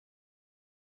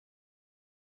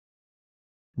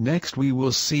Next we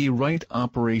will see write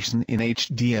operation in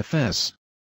HDFS.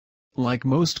 Like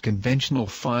most conventional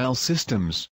file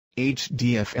systems,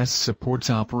 HDFS supports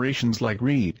operations like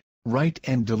read, write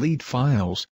and delete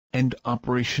files, and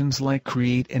operations like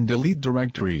create and delete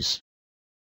directories.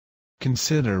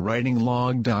 Consider writing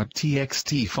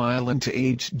log.txt file into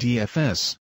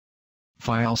HDFS.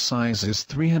 File size is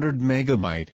 300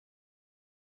 MB.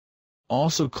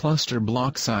 Also cluster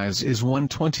block size is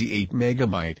 128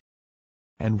 MB.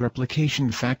 And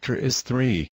replication factor is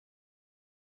 3.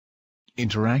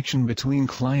 Interaction between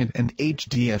client and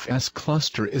HDFS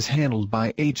cluster is handled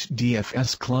by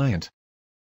HDFS client.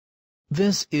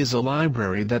 This is a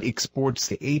library that exports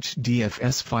the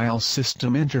HDFS file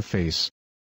system interface.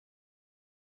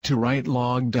 To write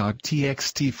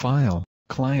log.txt file,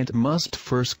 client must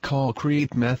first call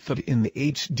create method in the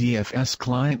HDFS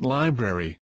client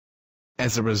library.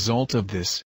 As a result of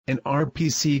this, an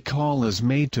RPC call is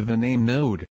made to the name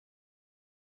node.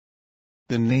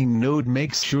 The name node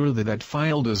makes sure that that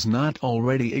file does not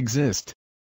already exist.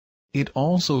 It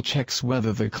also checks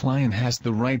whether the client has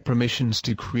the right permissions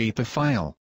to create the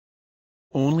file.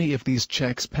 Only if these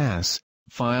checks pass,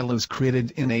 file is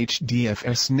created in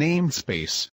HDFS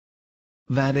namespace.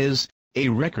 That is, a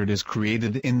record is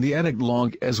created in the edit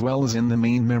log as well as in the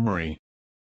main memory.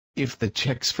 If the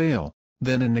checks fail,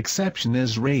 then an exception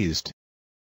is raised.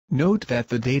 Note that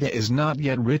the data is not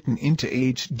yet written into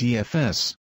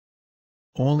HDFS.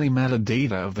 Only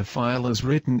metadata of the file is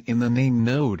written in the name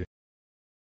node.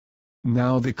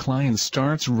 Now the client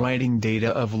starts writing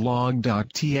data of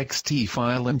log.txt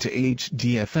file into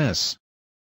HDFS.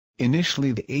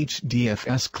 Initially the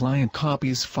HDFS client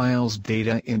copies files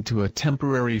data into a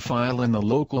temporary file in the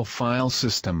local file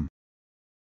system.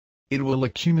 It will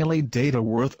accumulate data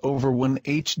worth over 1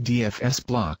 HDFS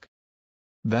block.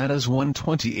 That is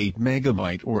 128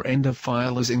 MB or end of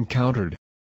file is encountered.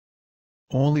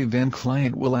 Only then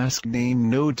client will ask name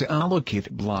node to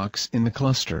allocate blocks in the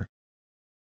cluster.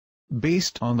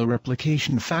 Based on the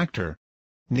replication factor,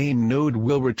 name node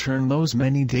will return those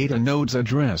many data nodes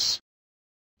address.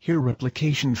 Here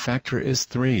replication factor is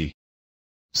 3.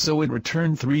 So it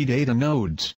returned 3 data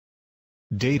nodes.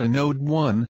 Data node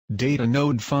 1, data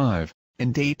node 5,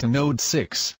 and data node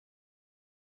 6.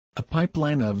 A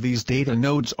pipeline of these data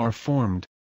nodes are formed.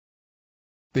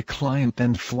 The client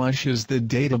then flushes the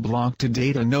data block to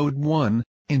data node 1,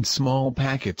 in small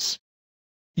packets.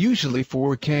 Usually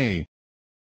 4K.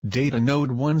 Data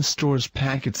node 1 stores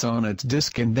packets on its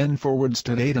disk and then forwards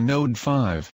to data node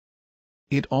 5.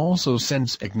 It also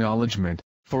sends acknowledgement,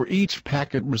 for each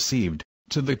packet received,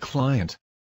 to the client.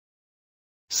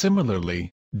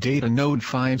 Similarly, data node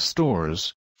 5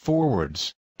 stores,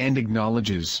 forwards, and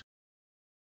acknowledges.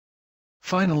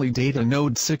 Finally data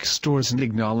node 6 stores and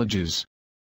acknowledges.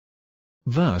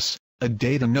 Thus, a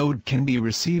data node can be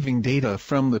receiving data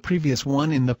from the previous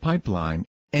one in the pipeline,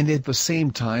 and at the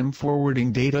same time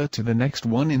forwarding data to the next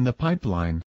one in the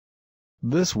pipeline.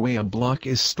 This way a block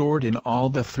is stored in all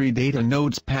the 3 data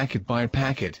nodes packet by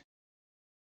packet.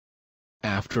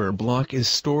 After a block is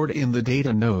stored in the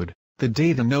data node, the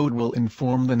data node will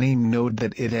inform the name node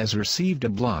that it has received a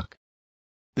block.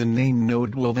 The name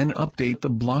node will then update the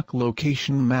block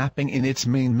location mapping in its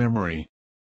main memory.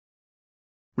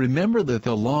 Remember that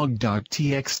the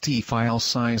log.txt file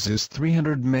size is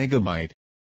 300 MB.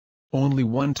 Only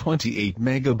 128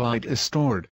 MB is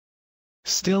stored.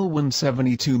 Still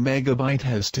 172 MB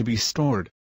has to be stored.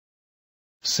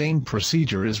 Same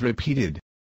procedure is repeated.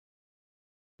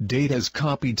 Data is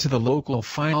copied to the local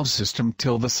file system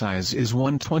till the size is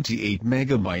 128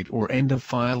 MB or end of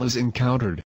file is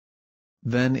encountered.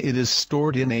 Then it is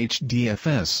stored in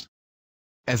HDFS.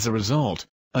 As a result,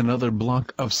 another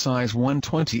block of size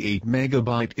 128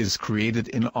 MB is created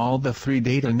in all the 3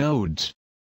 data nodes.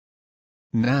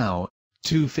 Now,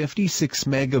 256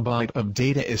 MB of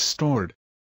data is stored.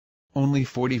 Only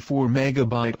 44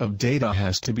 MB of data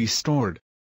has to be stored.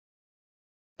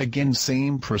 Again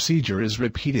same procedure is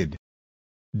repeated.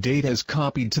 Data is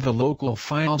copied to the local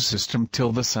file system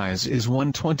till the size is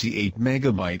 128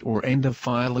 MB or end of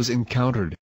file is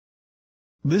encountered.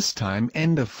 This time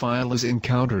end of file is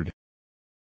encountered.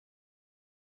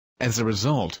 As a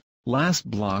result, last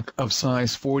block of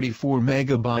size 44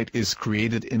 MB is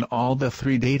created in all the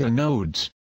 3 data nodes.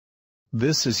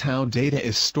 This is how data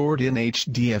is stored in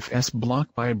HDFS block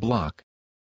by block.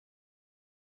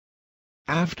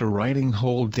 After writing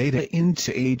whole data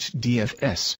into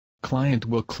HDFS, client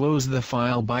will close the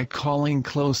file by calling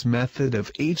close method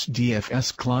of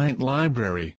HDFS client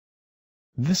library.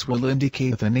 This will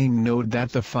indicate the name node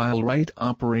that the file write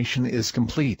operation is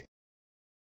complete.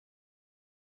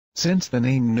 Since the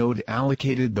name node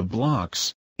allocated the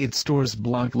blocks, It stores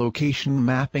block location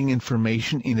mapping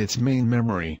information in its main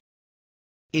memory.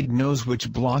 It knows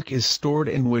which block is stored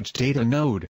in which data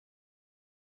node.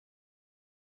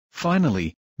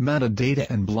 Finally, metadata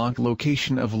and block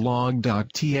location of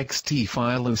log.txt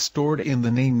file is stored in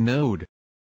the name node.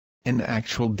 And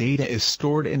actual data is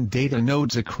stored in data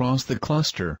nodes across the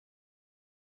cluster.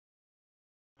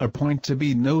 A point to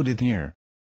be noted here.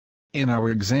 In our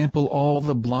example, all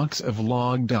the blocks of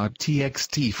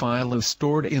log.txt file is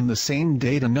stored in the same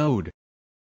data node.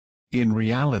 In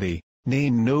reality,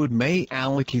 name node may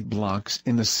allocate blocks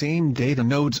in the same data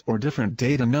nodes or different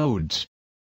data nodes.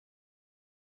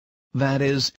 That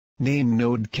is, name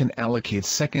node can allocate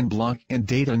second block in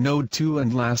data node 2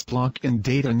 and last block in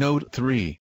data node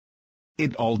 3.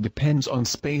 It all depends on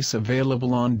space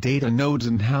available on data nodes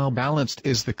and how balanced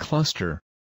is the cluster.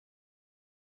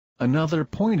 Another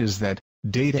point is that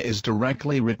data is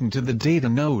directly written to the data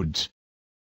nodes.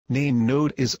 Name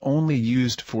node is only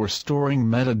used for storing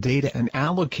metadata and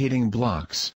allocating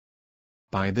blocks.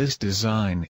 By this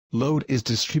design, load is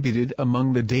distributed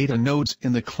among the data nodes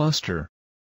in the cluster.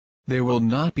 There will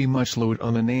not be much load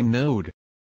on the name node.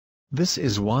 This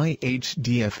is why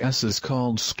HDFS is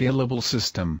called scalable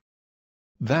system.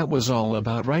 That was all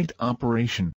about write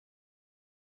operation.